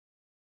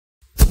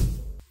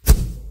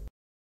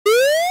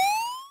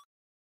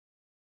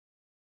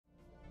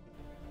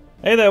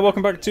Hey there,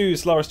 welcome back to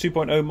Stellaris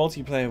 2.0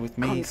 multiplayer with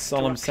me,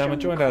 Solemn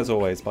Salmon, joined as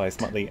always by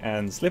Smutly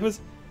and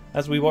Slippers,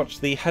 as we watch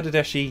the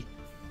Hadedeshi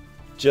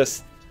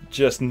just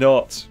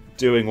not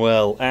doing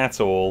well at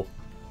all.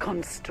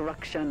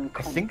 Construction.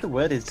 I think the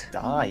word is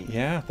die.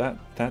 Yeah,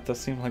 that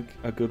does seem like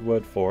a good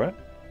word for it.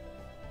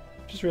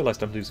 Just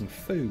realised I'm losing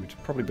food,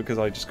 probably because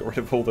I just got rid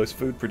of all those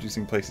food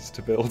producing places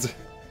to build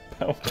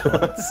power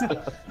plants.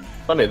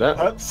 Funny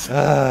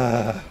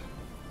that.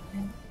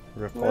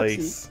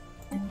 Replace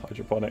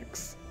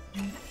hydroponics.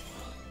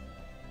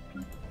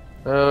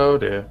 Oh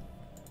dear.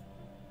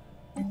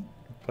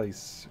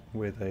 Replace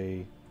with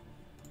a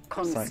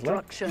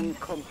Construction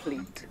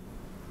complete.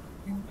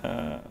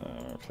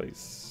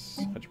 Replace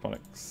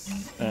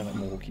hydroponics, and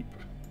then we'll keep.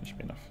 That should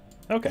be enough.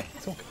 Okay,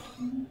 it's all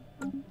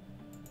good.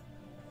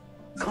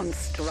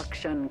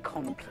 Construction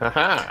complete.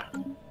 Haha!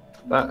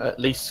 That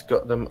at least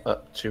got them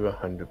up to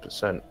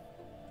 100%.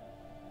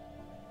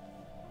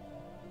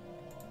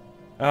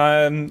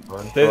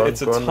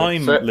 It's a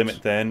time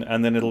limit then,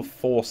 and then it'll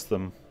force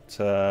them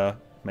to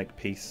make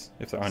peace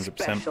if they're 100%.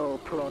 Special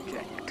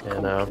project. Yeah,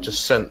 no, I've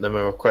just sent them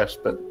a request,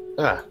 but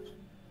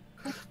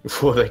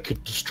before they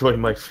could destroy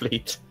my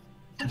fleet.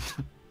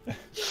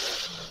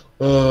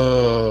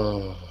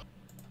 Oh.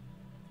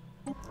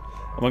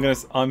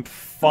 I'm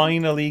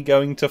finally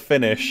going to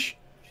finish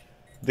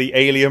the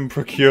alien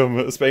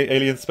procurement,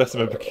 alien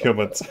specimen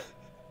procurement.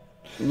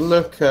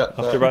 Look at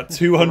after about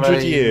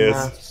 200 years.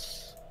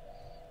 Mass.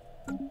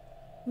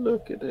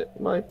 Look at it,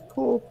 my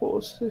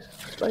poor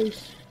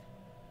space.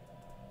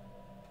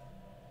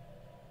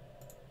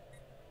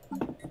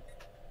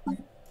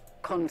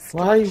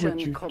 Why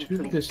would you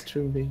do this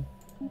to me?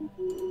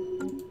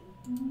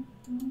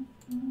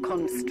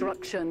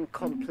 Construction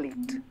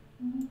complete.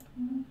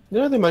 You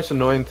know the most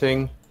annoying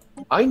thing?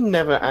 I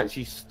never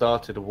actually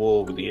started a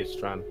war with the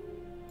Istran.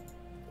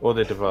 Or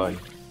the Divine.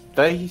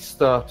 They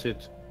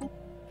started...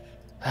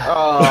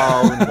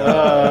 Oh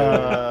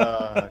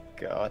no! Oh,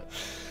 God.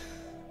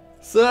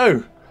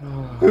 So,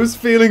 who's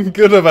feeling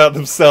good about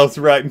themselves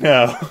right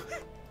now?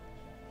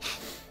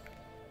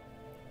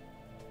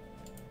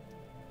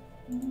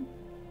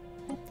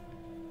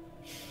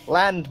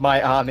 Land,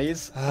 my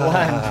armies.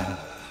 Land.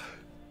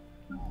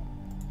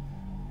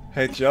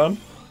 Hey, John.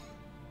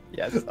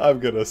 Yes. I'm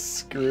gonna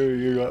screw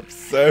you up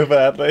so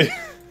badly.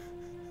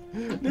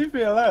 Leave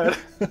me alone.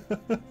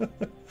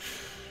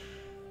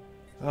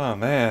 Oh,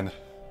 man.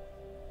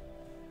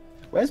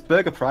 Where's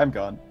Burger Prime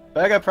gone?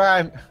 Burger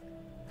Prime!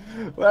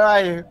 Where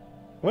are you?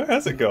 Where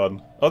has it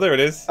gone? Oh, there it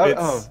is.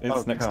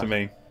 It's next to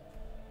me.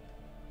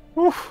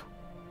 Oof.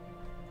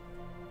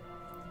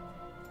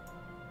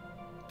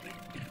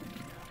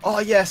 Oh,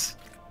 yes!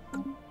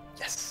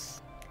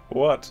 Yes!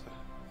 What?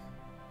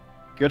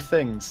 Good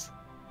things.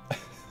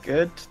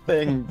 Good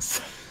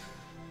things.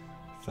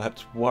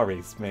 That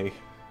worries me.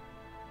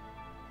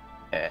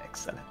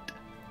 Excellent.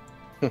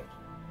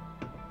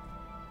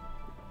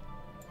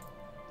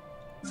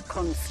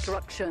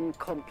 Construction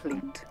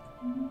complete.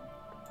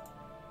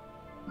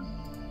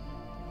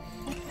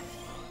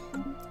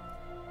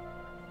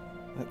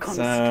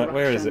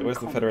 Where is it? Where's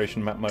the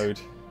Federation map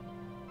mode?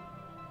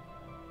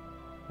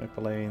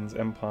 Lanes,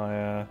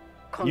 Empire,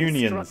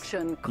 Unions.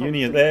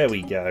 Union. There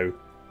we go.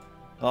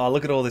 Oh,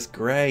 look at all this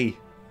grey.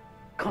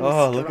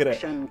 Oh, look at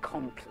it.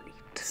 Complete.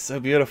 So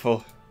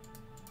beautiful.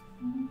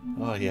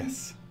 Oh,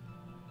 yes.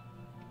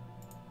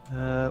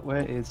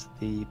 Where is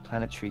the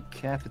planetary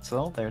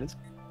capital? There it is.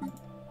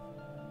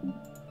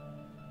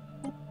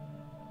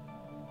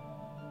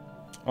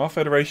 Our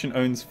Federation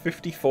owns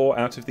 54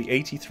 out of the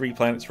 83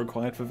 planets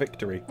required for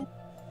victory.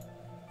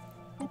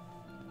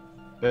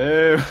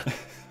 Boo!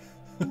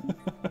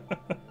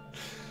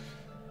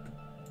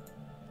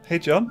 Hey,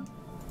 John.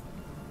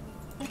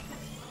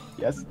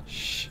 Yes?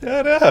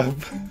 Shut up!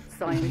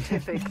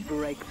 Scientific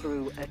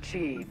breakthrough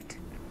achieved.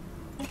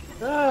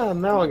 Ah,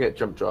 now I get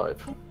jump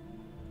drive.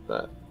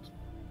 That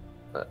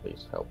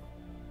needs help.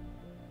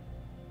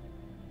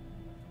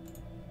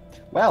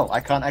 Well, I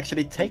can't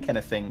actually take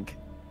anything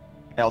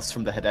else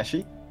from the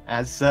Hadeshi,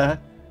 as Have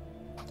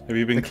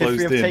you been the closed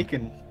Kithri have in?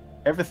 taken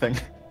everything.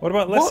 What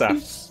about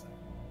Lessaf?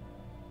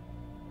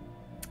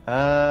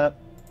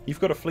 You've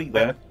got a fleet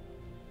there.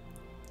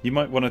 You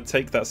might want to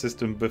take that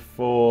system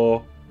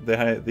before the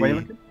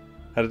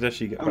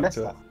Hadedeshi get back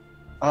to it.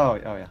 Oh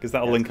yeah. Because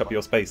that'll link up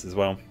your space as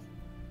well.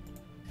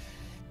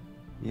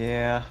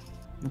 Yeah.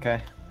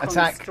 Okay.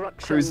 Attack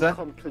cruiser.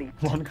 Complete.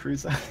 One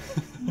cruiser.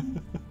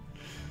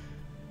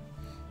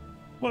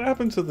 What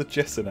happened to the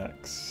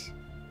Jessenax?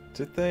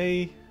 Did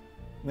they...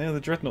 No, the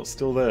Dreadnought's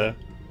still there.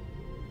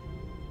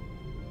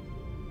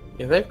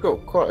 Yeah, they've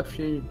got quite a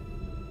few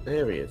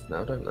areas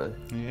now, don't they?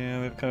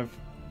 Yeah, they've kind of...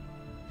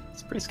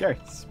 It's pretty scary.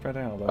 Spread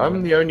out.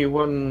 I'm the only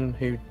one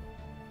who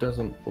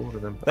doesn't order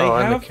them. They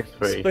I'm have the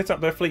Kithri. split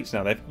up their fleets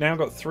now. They've now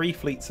got 3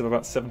 fleets of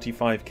about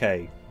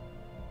 75k.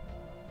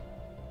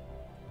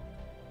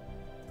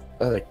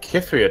 The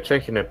Kithri are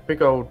taking a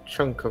big old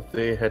chunk of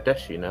the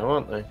Hadeshi now,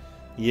 aren't they?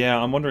 Yeah,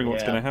 I'm wondering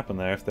what's Yeah. going to happen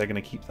there, if they're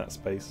going to keep that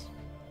space.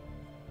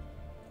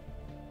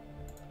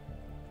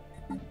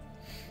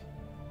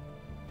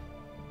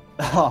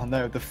 Oh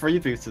no, the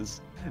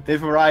freebooters.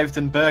 They've arrived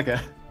in Burger.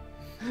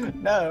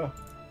 No.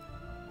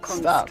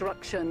 Stop.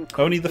 Construction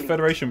Only the complete.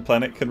 Federation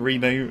planet can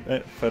rename...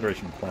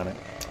 Federation planet.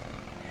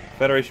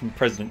 Federation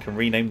president can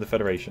rename the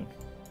Federation.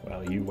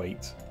 Well, you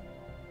wait.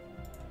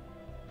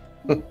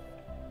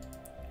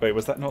 Wait,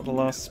 was that not the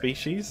last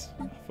species?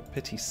 For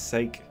pity's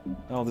sake.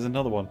 Oh, there's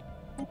another one.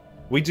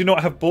 We do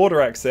not have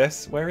border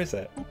access. Where is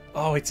it?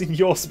 Oh, it's in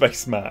your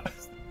space, Matt.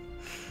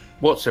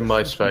 What's in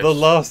my space? The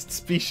last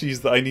species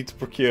that I need to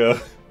procure.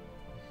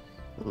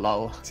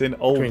 Lol. It's in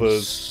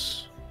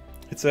Olbers.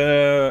 It's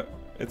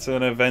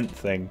an event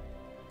thing.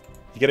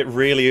 You get it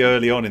really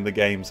early on in the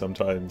game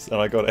sometimes, and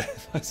I got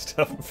it. I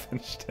still haven't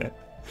finished it.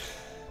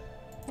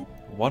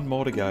 One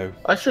more to go.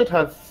 I should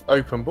have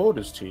open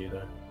borders to you,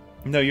 though.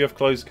 No, you have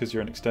closed because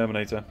you're an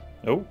exterminator.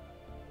 Oh,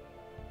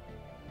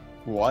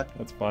 What?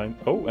 that's fine.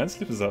 Oh, and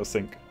Slippers out of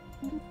sync.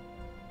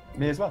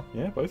 Me as well.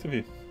 Yeah, both of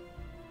you.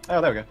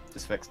 Oh, there we go.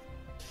 Just fixed.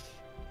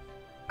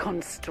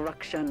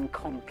 Construction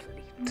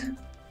complete.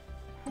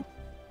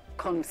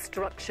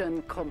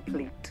 Construction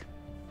complete.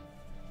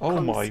 Oh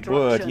my Construction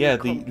word! Yeah,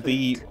 the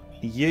complete.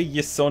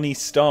 Yasoni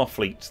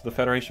Starfleet, the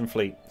Federation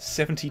fleet,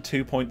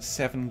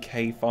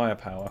 72.7k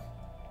firepower,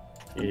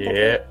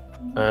 Yeah,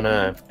 I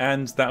know.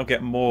 and that'll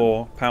get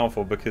more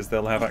powerful because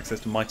they'll have access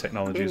to my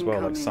technology as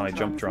well, like Incoming side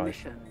jump drive.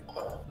 transmission.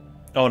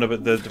 Oh no,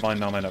 but the Divine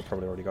Nominate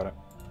probably already got it.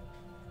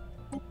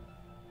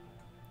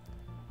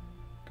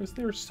 Because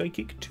they're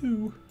psychic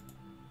too.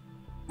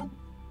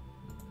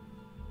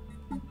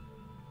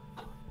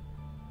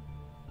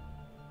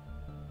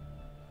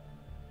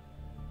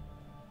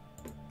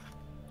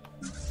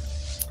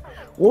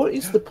 What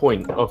is the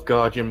point of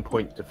Guardian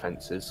point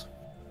defences?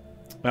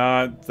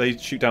 They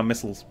shoot down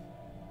missiles.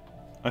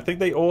 I think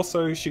they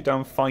also shoot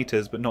down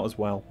fighters, but not as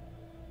well.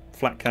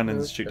 Flat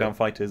cannons shoot down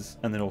fighters,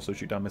 and then also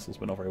shoot down missiles,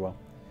 but not very well.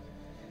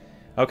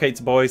 Okay,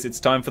 boys, it's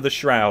time for the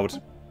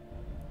Shroud.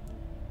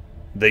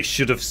 They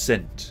should have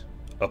sent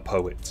a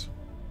poet.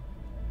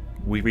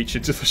 We reach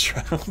into the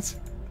Shroud.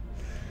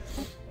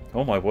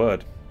 Oh my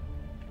word.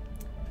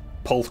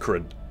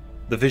 Polkran.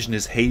 The vision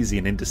is hazy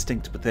and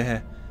indistinct, but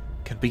there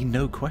can be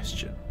no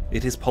question.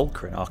 It is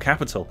Polkran, our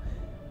capital.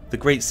 The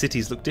great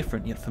cities look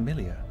different yet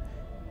familiar.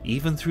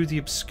 Even through the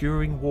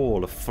obscuring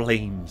wall of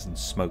flames and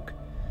smoke,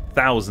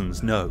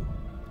 thousands, no,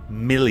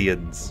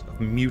 millions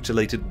of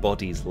mutilated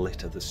bodies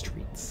litter the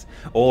streets,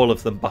 all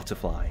of them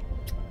butterfly.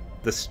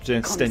 The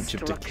stench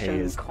of decay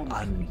is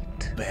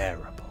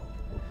unbearable.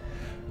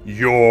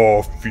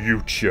 Your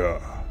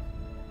future.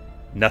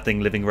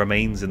 Nothing living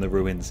remains in the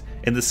ruins.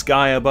 In the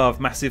sky above,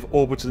 massive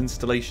orbital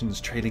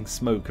installations trailing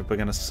smoke have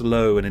begun a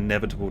slow and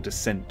inevitable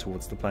descent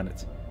towards the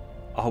planet.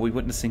 Are we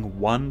witnessing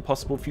one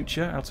possible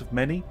future out of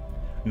many?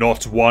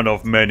 Not one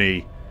of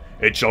many.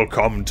 It shall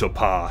come to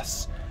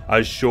pass.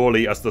 As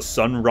surely as the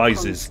sun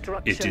rises,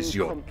 it is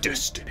your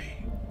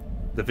destiny.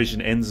 The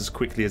vision ends as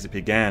quickly as it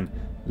began,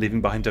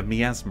 leaving behind a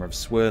miasma of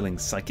swirling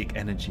psychic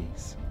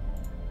energies.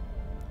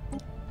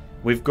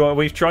 We've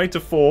tried to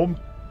form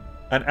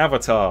an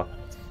avatar.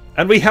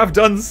 And we have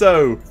done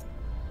so!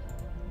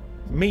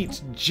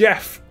 Meet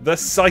Jeff, the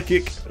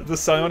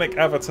psionic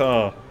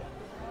avatar.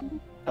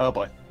 Oh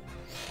boy.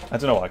 I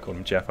don't know why I called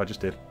him Jeff, I just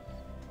did.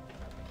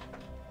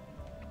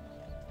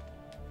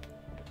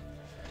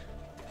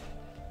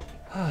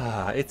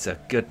 Ah, it's a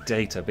good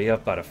day to be a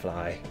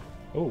butterfly.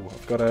 Oh,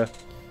 I've got a...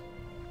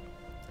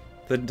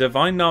 The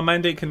Divine Nar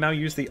Mandate can now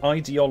use the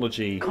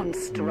ideology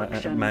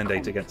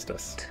mandate against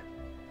us.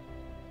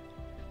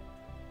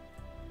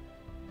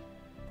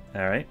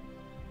 Alright.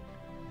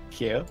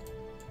 Here.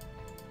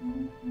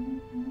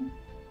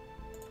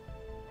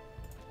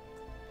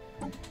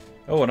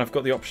 Oh, and I've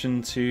got the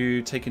option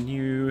to take a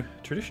new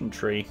tradition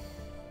tree.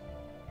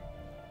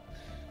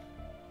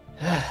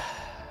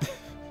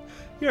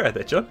 You're right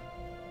there, John.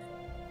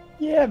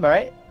 Yeah, I'm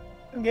alright.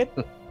 I'm good.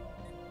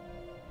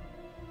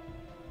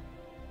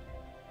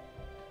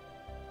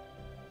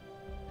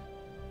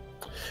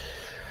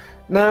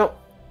 Now,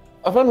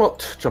 I've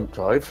unlocked jump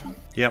drive.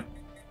 Yep.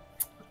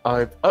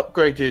 I've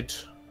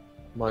upgraded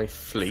my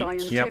fleet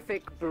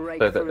Scientific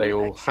so that they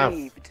all have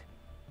achieved.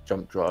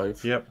 jump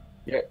drive. Yep.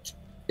 Yet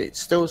it's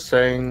still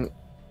saying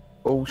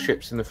all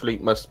ships in the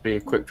fleet must be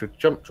equipped with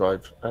jump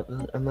drive,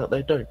 and that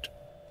they don't,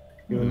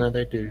 even though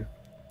they do.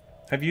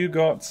 Have you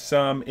got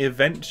some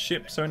event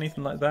ships or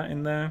anything like that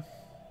in there?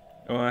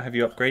 Or have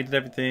you upgraded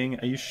everything?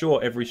 Are you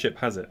sure every ship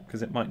has it?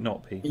 Because it might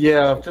not be.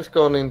 Yeah, I've just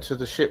gone into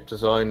the ship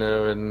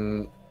designer,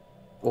 and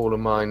all of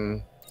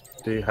mine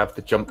do have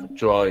the jump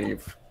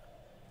drive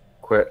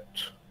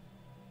equipped.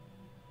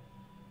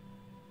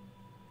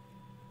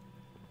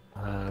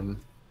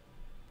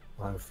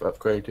 I've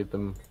upgraded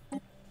them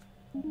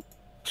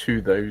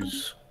to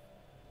those.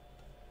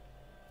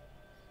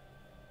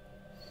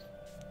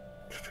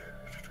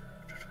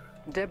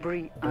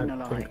 Debris I don't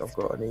analyzed. think I've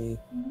got any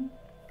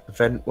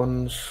event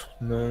ones.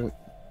 No.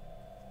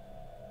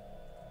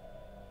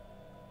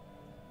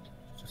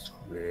 It's just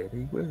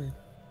really weird.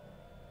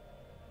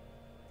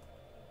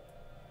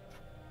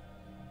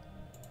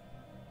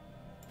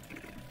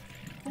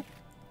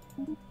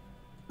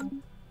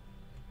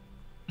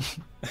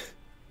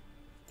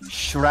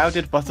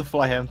 Shrouded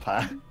Butterfly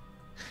Empire.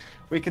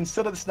 We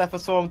consider the Snapper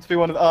Swarm to be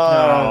one of the...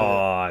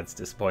 Oh, it's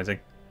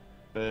disappointing.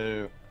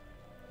 Boo.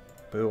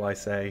 Boo, I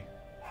say.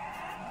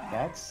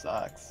 That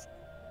sucks.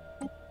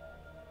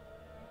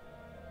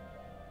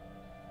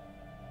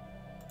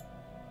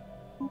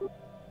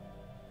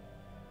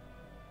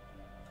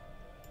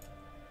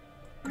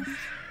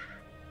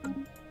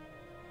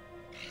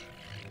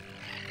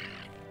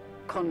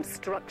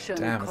 Construction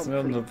Damn, it's complete.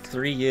 another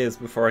 3 years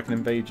before I can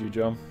invade you,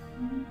 John.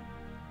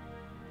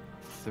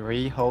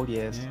 3 whole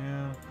years.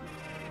 Yeah.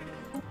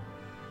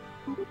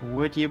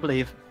 Would you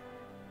believe?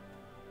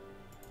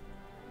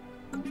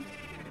 I'm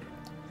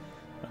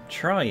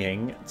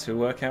trying to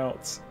work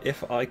out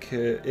if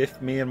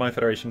me and my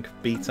Federation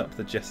could beat up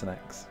the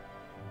Jessenex.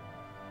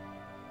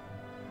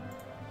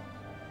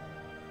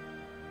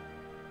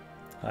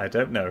 I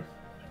don't know.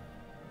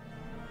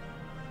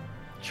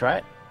 Try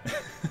it.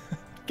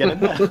 Get in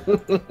there.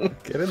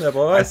 Get in there, I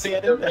boys. see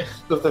it in there.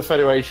 The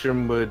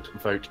Federation would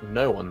vote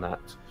no on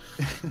that.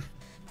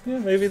 Yeah,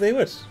 maybe they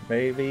would.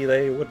 Maybe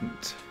they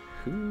wouldn't.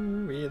 Who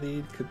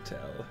really could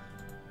tell?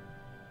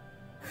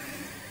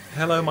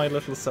 Hello, my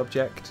little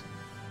subject.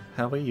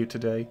 How are you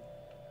today?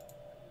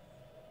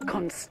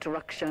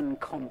 Construction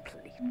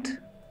complete.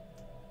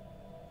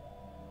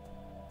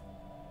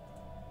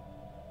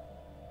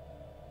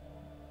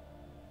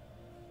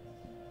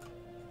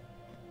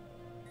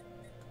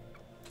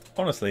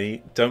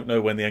 Honestly, don't know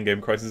when the endgame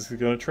crisis is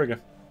going to trigger.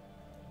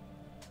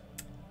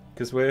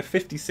 Because we're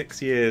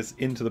 56 years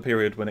into the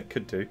period when it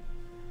could do.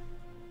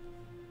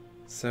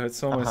 So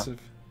it's almost of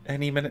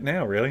any minute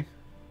now, really.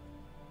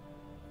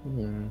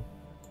 Hmm.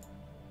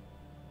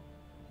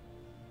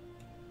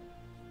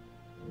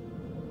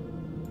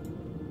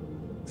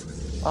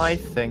 I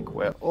think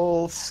we're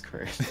all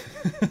screwed.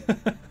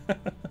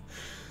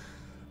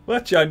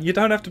 Well, John, you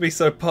don't have to be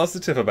so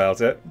positive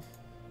about it.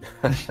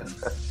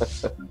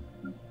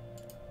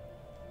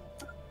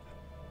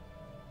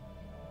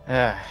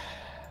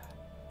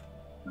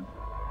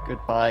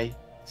 Goodbye,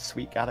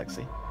 sweet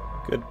galaxy.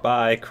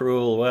 Goodbye,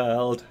 cruel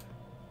world.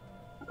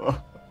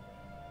 Oh.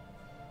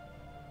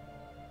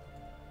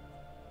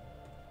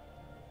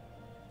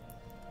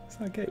 Is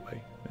that a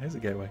gateway? It is a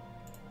gateway.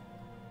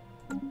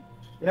 You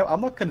know,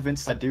 I'm not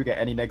convinced I do get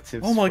any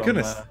negatives. Oh my from,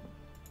 goodness.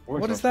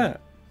 Origin What is Option.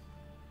 that?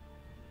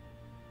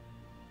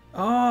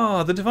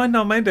 Ah, the Divine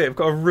Null Mandate have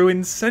got a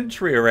ruined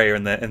Century array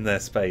in their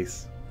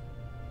space.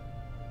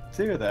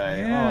 Do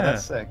they? Yeah. Oh,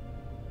 that's sick.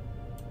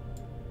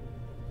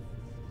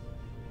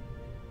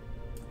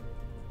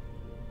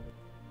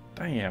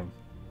 Damn.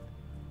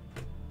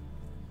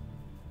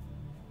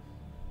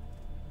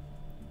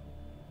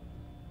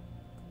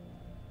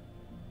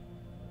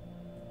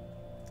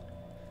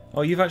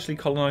 Oh, you've actually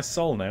colonized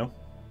Sol now.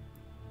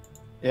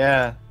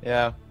 Yeah,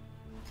 yeah.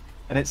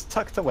 And it's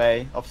tucked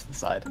away off to the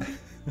side.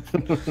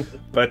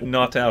 But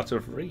not out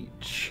of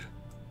reach.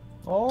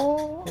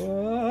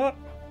 Oh.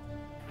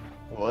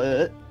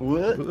 What?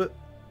 What?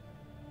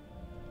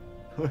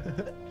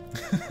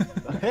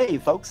 Hey,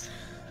 folks.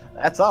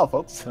 That's all,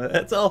 folks.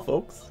 That's all,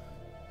 folks.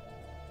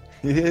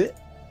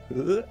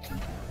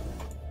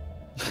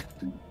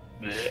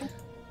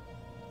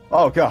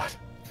 Oh, God.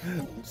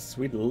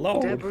 Sweet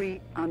lord.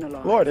 Debris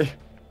analyzed. Lordy.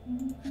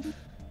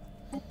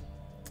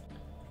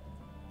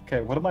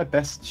 Okay, what are my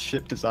best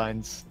ship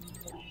designs?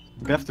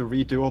 I'm gonna have to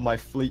redo all my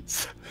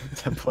fleets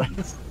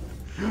templates.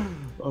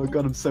 Oh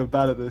god, I'm so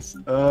bad at this.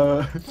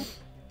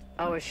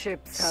 Our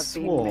ships have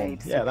been Swarm.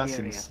 made Yeah, that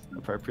superior. seems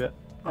appropriate.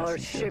 That Our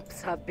seems good.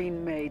 ships have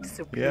been made Yeah,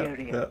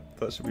 superior.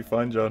 that should be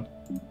fine, John.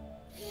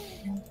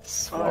 Our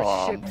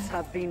Swarm. ships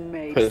have been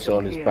made Put us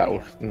on his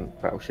superior.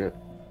 battleship.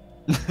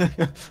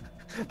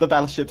 The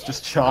battleships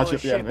just charge Our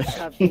at the enemy. ships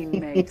have been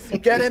made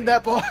superior. Get in there,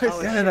 boys!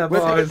 Our Get in there, ships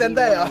boys. have We're been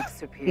they are. made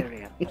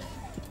superior.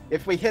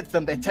 If we hit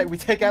them, we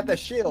take out their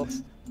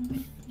shields.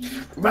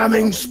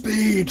 Ramming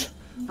speed!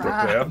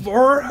 Prepare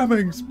for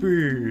ramming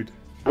speed.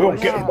 Go Our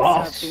get him, ships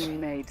boss! have been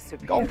made Go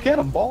superior. get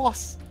them,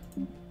 boss!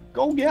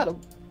 Go get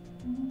them!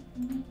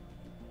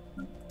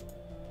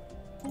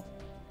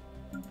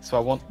 So I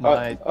want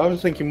my... I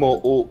was thinking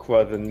more orc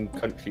rather than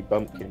country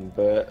bumpkin,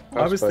 but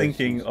I was suppose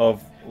thinking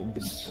of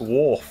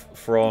Worf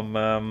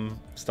from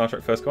Star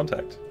Trek First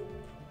Contact.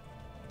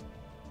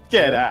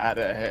 Get out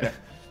of here!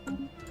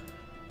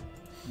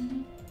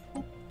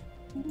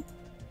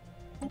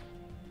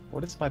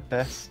 What is my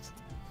best?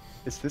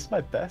 Is this my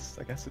best?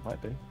 I guess it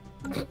might be.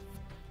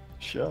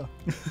 Sure.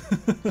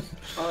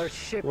 Our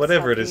ships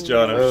Whatever have it is, been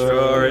John, I'm made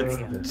sure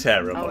superior. it's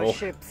Our terrible.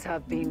 ships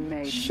have been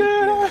made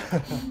Shut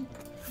superior. up!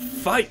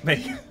 Fight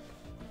me!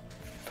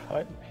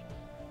 Fight me.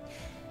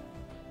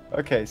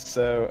 Okay,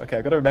 so... Okay,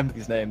 I've got to remember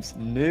these names.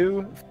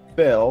 Nu,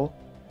 Phil...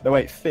 No,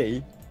 wait,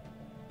 Fee.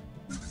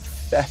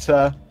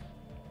 Theta...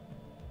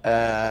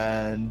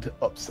 And...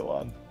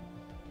 Upsilon.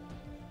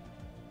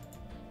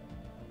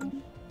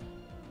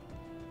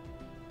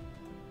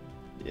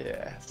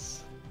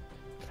 Yes.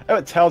 Oh,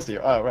 it tells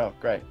you. Oh, well,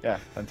 great. Yeah,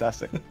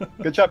 fantastic.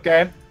 Good job,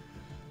 game.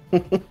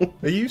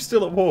 Are you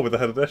still at war with the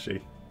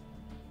Hadeshi?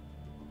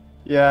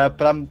 Yeah,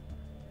 but I'm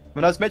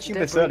When I was mentioning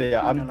this Debris earlier,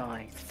 I'm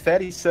analyzed.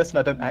 fairly certain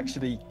I don't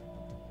actually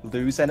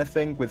lose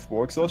anything with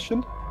war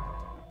exhaustion.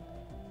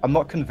 I'm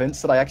not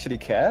convinced that I actually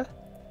care.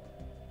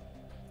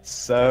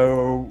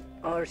 So,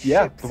 Our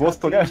yeah, ships the war's have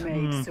still been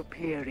going. made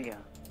superior.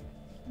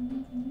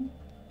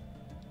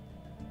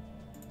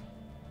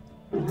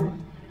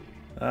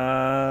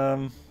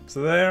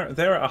 So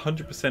they're at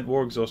 100%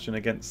 war exhaustion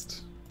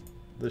against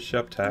the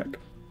Shubtak.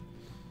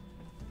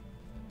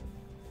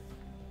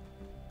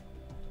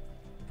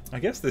 I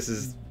guess this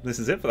is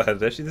it for the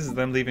Hadeshi. This is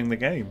them leaving the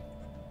game.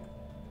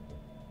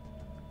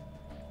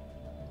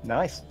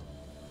 Nice.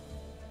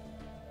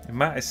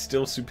 Matt is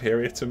still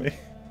superior to me.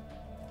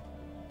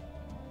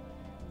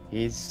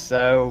 He's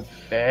so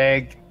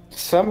big.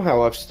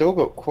 Somehow I've still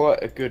got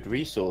quite a good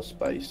resource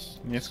base.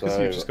 Yes, 'cause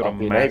you've just got a I've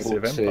been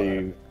massive able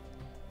empire. to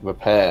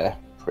repair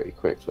pretty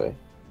quickly.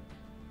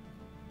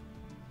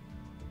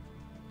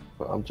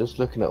 But I'm just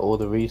looking at all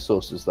the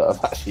resources that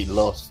I've actually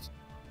lost.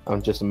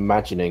 I'm just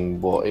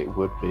imagining what it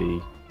would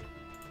be.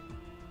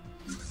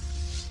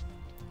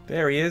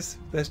 There he is.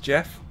 There's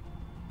Jeff.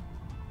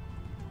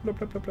 Blub,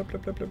 blub, blub, blub,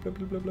 blub, blub, blub,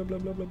 blub, blub, blub,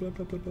 blub, blub, blub,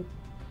 blub, blub.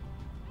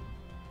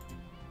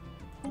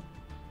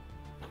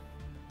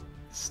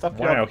 Stop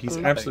Wow, your he's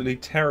bleeding. absolutely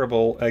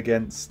terrible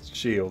against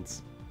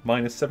shields.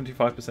 Minus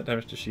 75%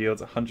 damage to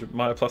shields, 100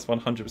 plus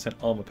 100%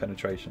 armor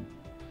penetration.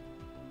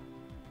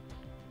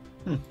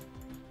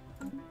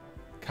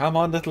 Come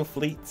on, little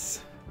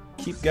fleets.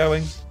 Keep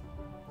going.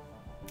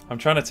 I'm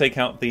trying to take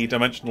out the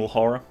dimensional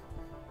horror.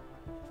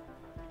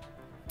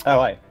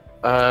 Oh, wait.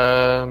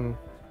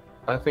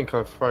 I think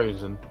I've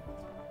frozen.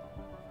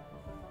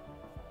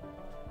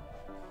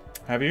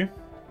 Have you?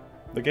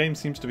 The game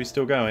seems to be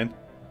still going.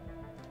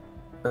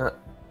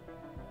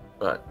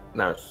 Right,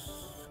 now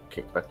it's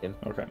kicked back in.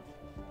 Okay.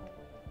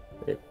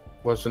 It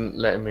wasn't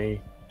letting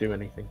me do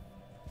anything.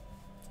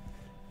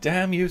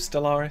 Damn you,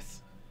 Stellaris.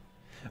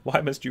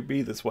 Why must you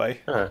be this way?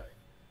 Oh.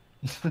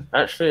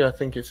 Actually, I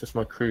think it's just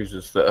my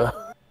cruisers that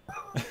are...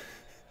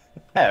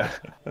 Oh.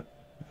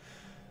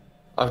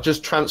 I've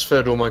just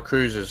transferred all my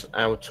cruisers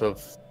out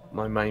of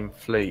my main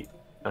fleet,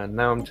 and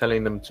now I'm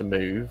telling them to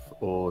move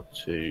or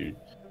to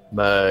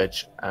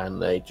merge,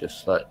 and they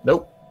just like,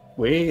 nope,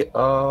 we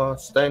are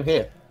staying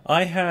here.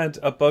 I had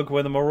a bug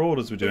where the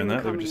Marauders were doing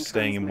that. They were Incoming just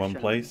staying in one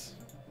place.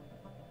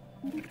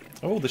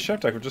 Oh, the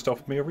Shubtak have just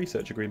offered me a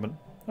research agreement.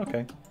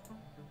 Okay.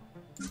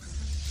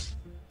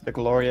 The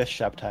glorious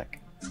Shabtak.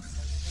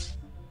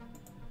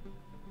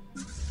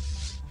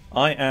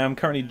 I am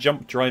currently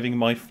jump driving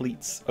my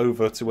fleets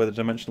over to where the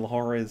Dimensional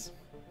Horror is,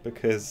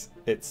 because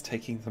it's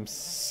taking them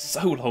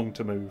so long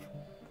to move.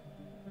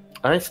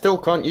 I still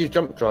can't use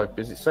jump drive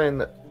because it's saying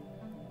that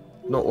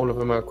not all of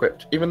them are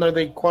equipped, even though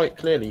they quite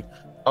clearly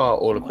are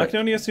all I equipped. can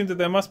only assume that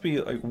there must be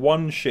like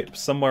one ship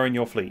somewhere in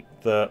your fleet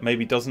that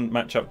maybe doesn't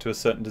match up to a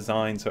certain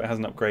design, so it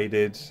hasn't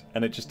upgraded,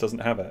 and it just doesn't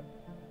have it.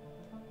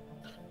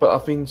 But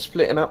I've been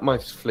splitting up my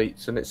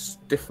fleets, and it's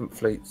different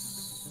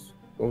fleets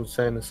all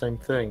saying the same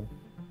thing.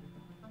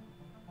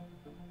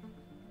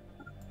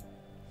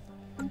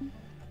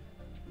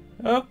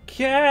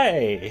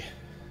 Okay.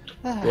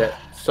 Yeah,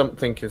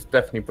 something is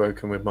definitely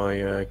broken with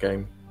my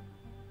game.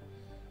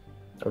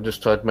 I've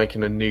just tried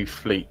making a new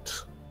fleet,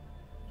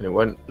 and it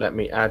won't let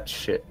me add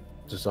ship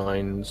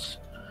designs.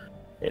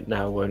 It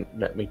now won't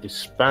let me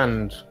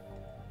disband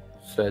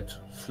said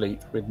fleet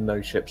with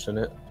no ships in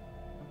it.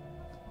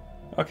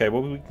 Okay,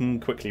 well we can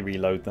quickly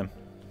reload them.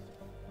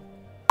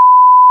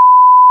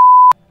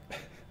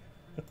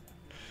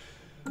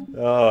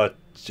 Oh,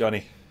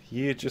 Johnny,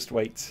 you just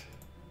wait.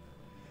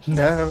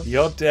 No,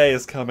 Your day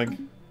is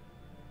coming.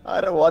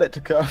 I don't want it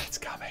to come. It's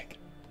coming.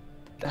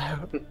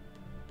 No.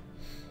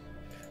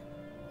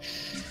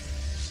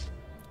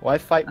 Why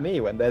fight me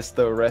when there's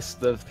the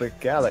rest of the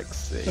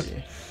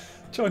galaxy?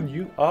 John,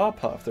 you are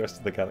part of the rest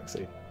of the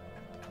galaxy.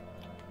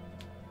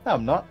 No,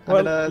 I'm not. I'm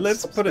Well, gonna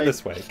let's put it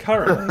this way.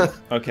 Currently,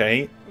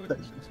 okay,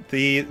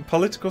 the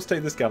political state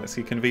of this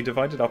galaxy can be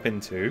divided up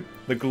into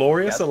the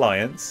Glorious Yes.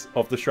 Alliance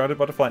of the Shrouded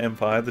Butterfly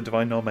Empire, the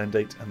Divine Null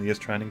Mandate, and the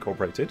Istran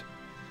Incorporated.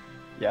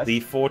 Yes. The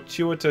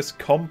Fortuitous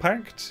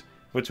Compact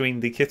between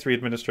the Kithri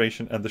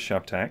administration and the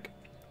Shabtak.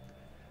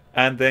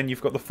 And then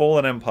you've got the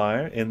Fallen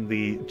Empire in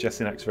the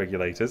Jessinax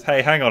Regulators.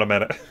 Hey, hang on a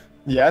minute.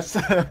 Yes.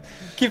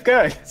 Keep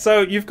going.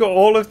 So you've got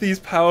all of these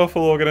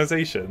powerful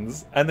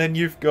organizations, and then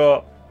you've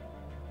got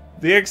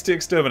the XT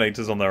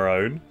Exterminators on their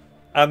own,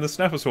 and the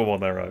Snapper Swarm on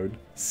their own.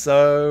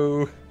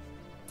 So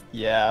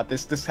Yeah,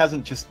 this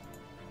hasn't just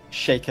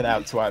shaken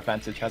out to our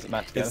advantage, has it,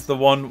 Matt? it's the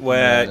one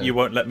where No. you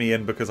won't let me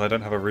in because I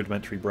don't have a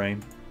rudimentary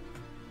brain.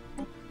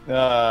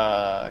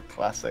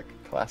 Classic,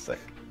 classic.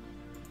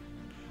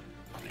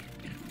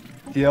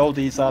 The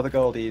oldies are the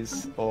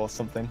goldies, or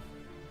something.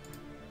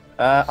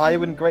 Are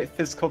you in great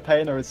physical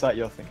pain, or is that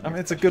your thinking? I mean,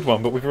 it's a good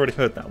one, but we've already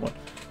heard that one.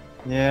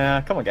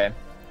 Yeah, come on, game.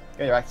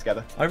 Get your act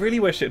together. I really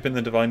wish it had been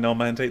the Divine Null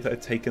Mandate that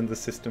had taken the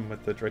system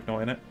with the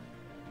Dreadnought in it.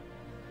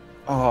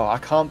 Oh, I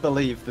can't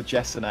believe the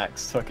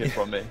Jessinax took it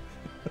from me.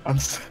 I'm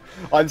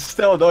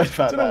still annoyed I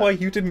about don't that. know why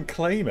you didn't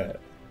claim it.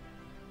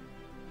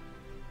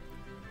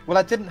 Well,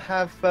 I didn't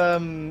have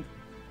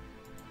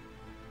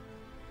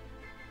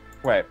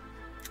Wait.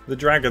 The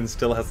dragon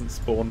still hasn't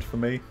spawned for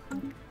me.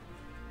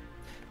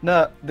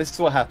 No, this is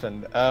what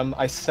happened.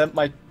 I sent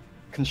my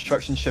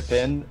construction ship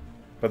in.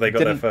 But they got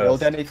there Didn't first.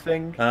 build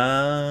anything.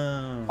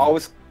 Ah. I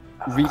was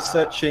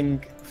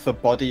researching the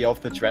body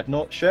of the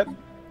dreadnought ship,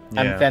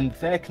 Yeah. and then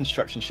their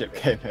construction ship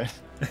came in.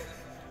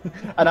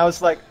 And I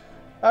was like,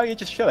 oh, you're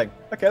just chilling.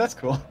 Okay, that's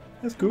cool.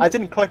 That's cool. I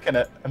didn't click on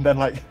it, and then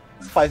like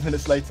 5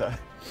 minutes later,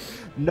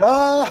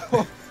 no!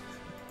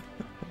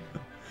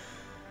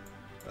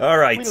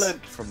 Alright. We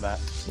learned from that.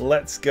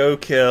 Let's go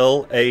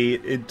kill a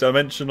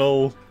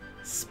dimensional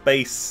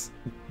space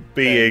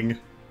being.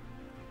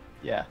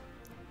 Yeah.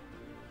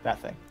 That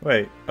thing.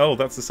 Wait. Oh,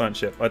 that's the science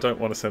ship. I don't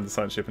want to send the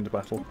science ship into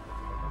battle.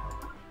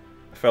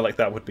 I felt like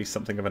that would be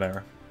something of an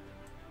error.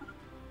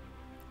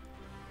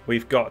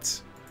 We've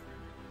got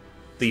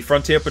the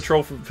Frontier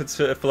Patrol for we've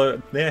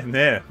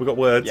got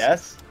words.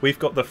 Yes. We've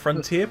got the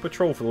Frontier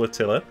Patrol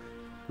Flotilla,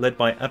 led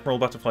by Admiral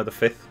Butterfly the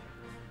 5th.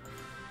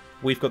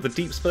 We've got the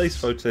Deep Space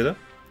Flotilla,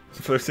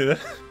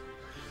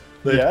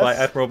 led Yes. by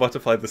Admiral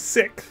Butterfly the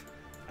 6th.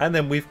 And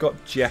then we've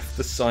got Jeff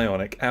the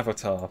Psionic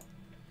Avatar.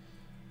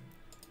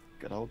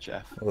 Good old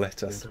Jeff.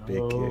 Let us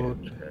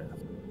begin.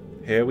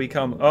 Here we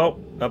come. Oh,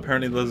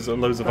 apparently there's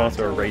loads of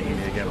Arthur are raiding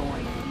me again.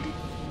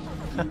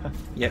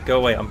 Yeah, go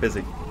away, I'm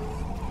busy.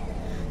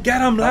 Get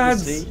him,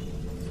 lads! See,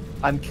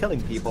 I'm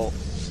killing people.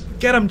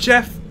 Get him,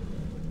 Jeff!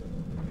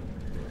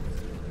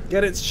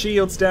 Get its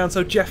shields down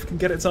so Jeff can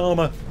get its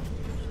armor.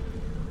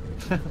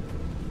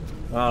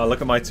 Ah,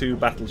 look at my 2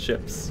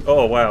 battleships.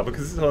 Oh wow,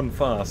 because it's on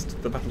fast,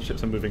 the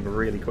battleships are moving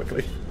really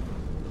quickly.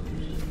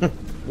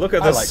 Look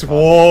at the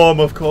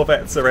swarm of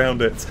corvettes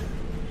around it.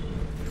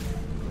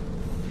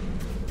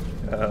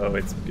 Oh,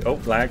 it's... Oh,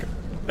 lag.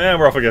 And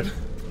we're off again.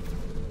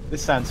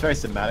 This sounds very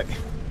cinematic.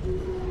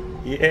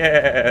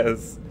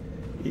 Yes!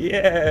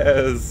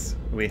 Yes!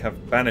 We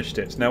have banished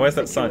it. Now, where's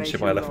that science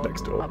ship I left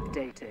next door?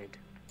 Updated.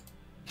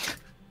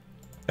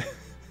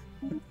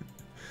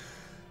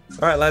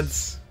 Alright,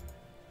 lads.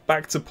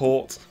 Back to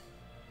port.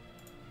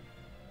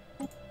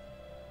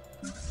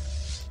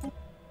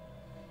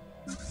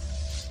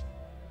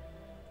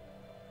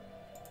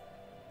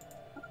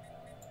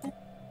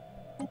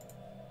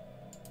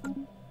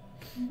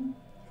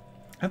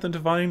 And the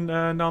Divine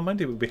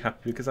Narmandi would be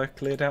happy because I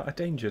cleared out a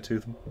danger to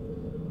them.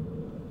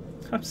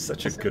 I'm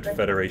such a good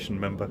Federation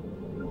member.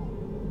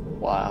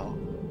 Wow.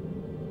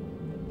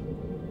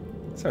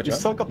 Sorry, You John.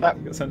 still got that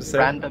You got something to say?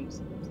 random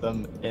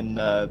system in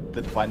the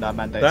Divine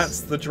Mandates.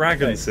 That's the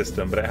dragon Okay.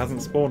 system, but it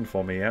hasn't spawned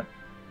for me yet.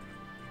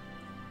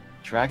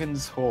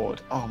 Dragon's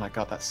Horde. Oh my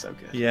god, that's so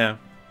good. Yeah.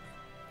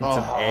 It's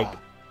an Oh. egg.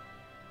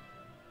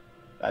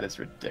 That is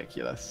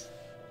ridiculous.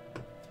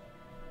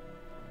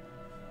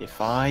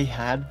 If I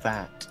had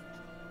that.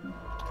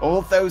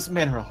 All those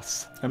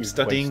minerals. I'm You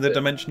studying the wasted.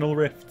 dimensional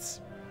rifts.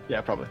 Yeah,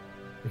 probably.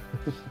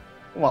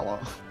 Well.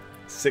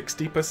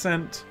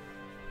 60%.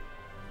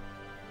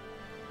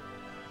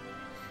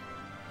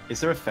 Is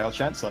there a fail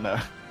chance or no?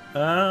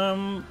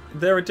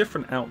 There are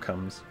different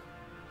outcomes.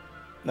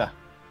 No.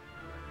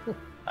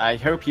 I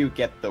hope you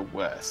get the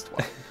worst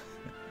one.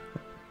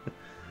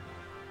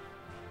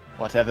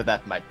 Whatever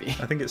that might be.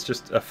 I think it's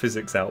just a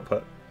physics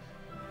output.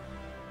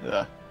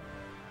 Ugh.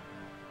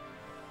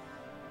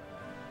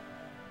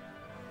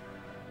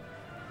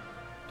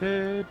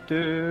 Do,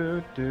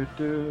 do, do,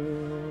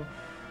 do.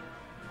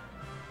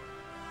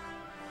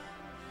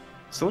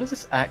 So what does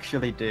this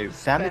actually do?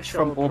 Damage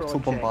from Special orbital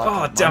project.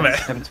 bombardment. Oh, damn it.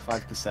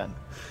 75%.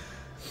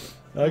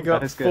 I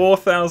got is good.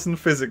 4,000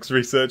 physics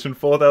research and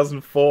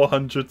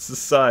 4,400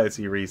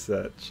 society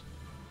research.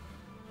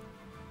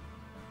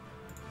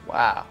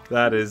 Wow.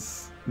 That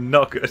is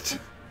not good.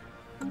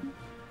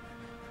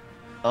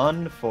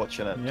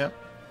 Unfortunate. Yep.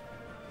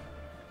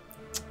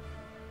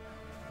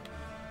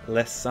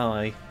 Less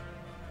sigh.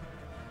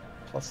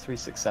 Plus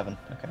 367.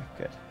 Okay,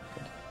 good.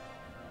 Good.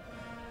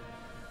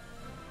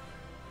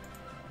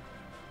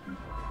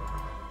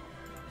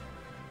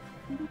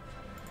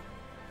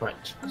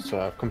 Right, so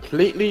I've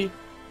completely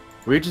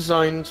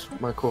redesigned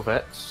my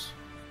corvettes.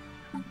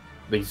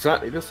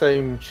 Exactly the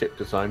same ship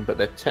design, but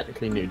they're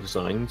technically new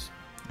designs.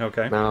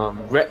 Okay. Now I'm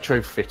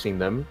retrofitting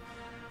them,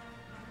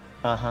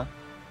 Uh-huh.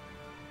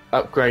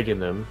 upgrading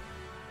them.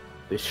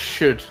 This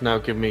should now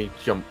give me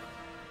jump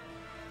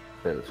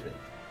ability.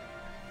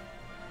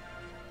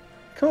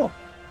 Cool.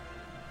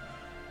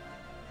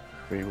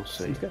 We will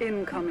see. Seems good.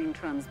 Incoming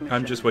transmission.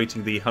 I'm just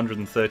waiting the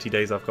 130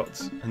 days I've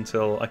got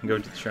until I can go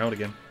into the shroud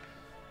again.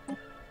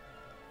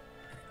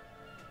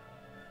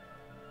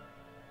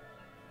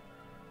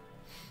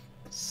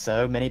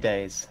 So many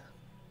days.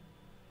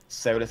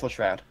 So little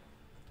shroud.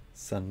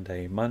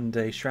 Sunday,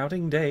 Monday,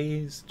 shrouding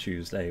days.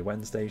 Tuesday,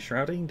 Wednesday,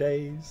 shrouding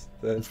days.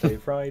 Thursday,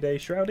 Friday,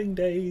 shrouding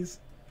days.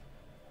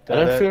 I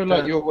don't feel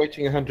like you're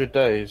waiting 100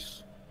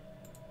 days.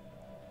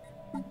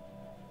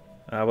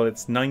 Well,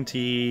 it's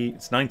 90.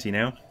 It's 90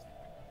 now.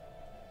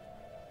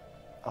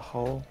 A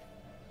whole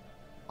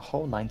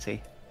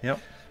 90. Yep.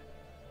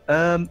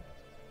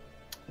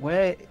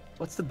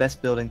 What's the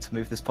best building to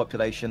move this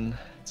population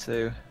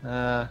to?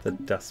 The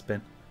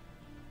dustbin.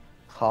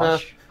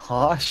 Harsh.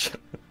 Harsh.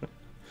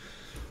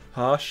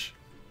 Harsh,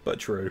 but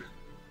true.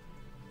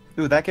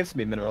 Ooh, that gives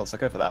me minerals. I'll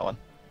go for that one.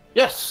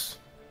 Yes!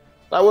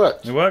 That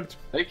worked. It worked.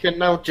 They can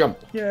now jump.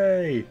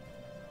 Yay!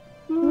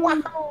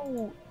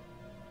 Wow!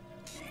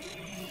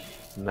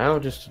 Now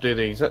just to do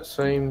the exact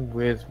same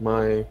with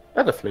my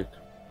other flute.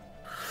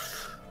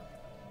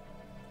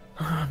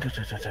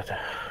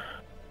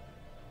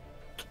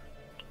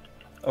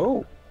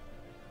 Oh,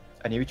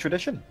 a new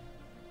tradition.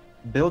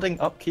 Building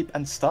upkeep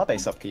and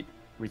starbase upkeep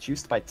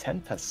reduced by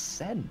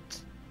 10%.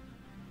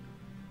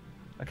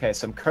 Okay,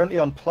 so I'm currently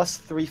on plus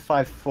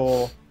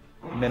 354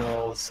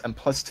 minerals and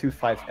plus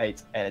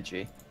 258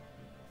 energy.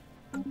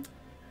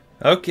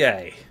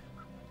 Okay,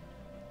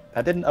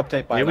 That didn't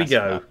update by here we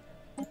go.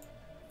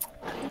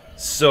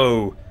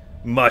 So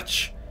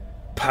much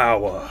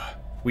power.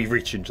 We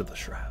reach into the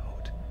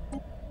shroud.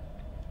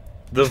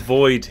 The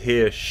void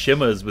here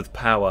shimmers with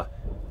power.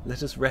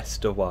 Let us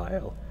rest a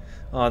while.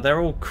 Ah, they're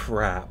all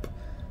crap.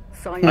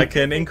 I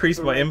can increase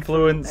my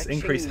influence,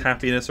 increase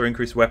happiness, or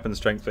increase weapon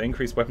strength, but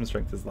increase weapon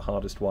strength is the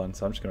hardest one,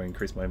 so I'm just going to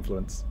increase my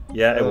influence.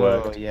 Yeah, it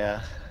worked. Oh,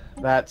 yeah.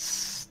 That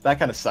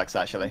kind of sucks,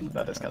 actually.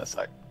 That does kind of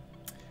suck.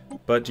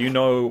 But do you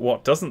know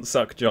what doesn't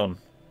suck, John?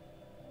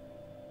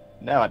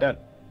 No, I don't.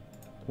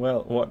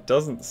 Well, what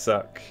doesn't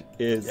suck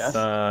is Yes?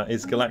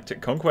 is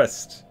Galactic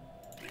Conquest.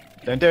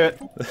 Don't do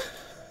it.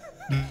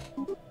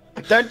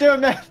 Don't do it,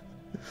 man!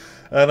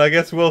 And I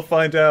guess we'll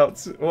find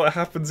out what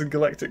happens in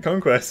Galactic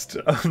Conquest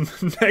on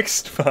the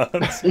next part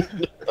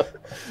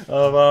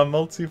of our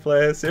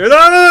multiplayer series.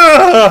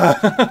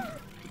 Ah!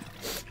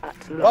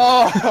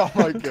 Oh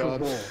my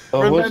god.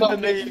 Remember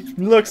me.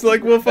 Looks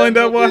like we'll find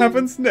out what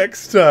happens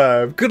next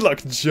time. Good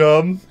luck,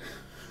 John.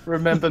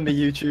 Remember me,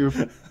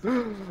 YouTube.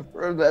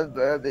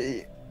 Remember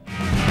me.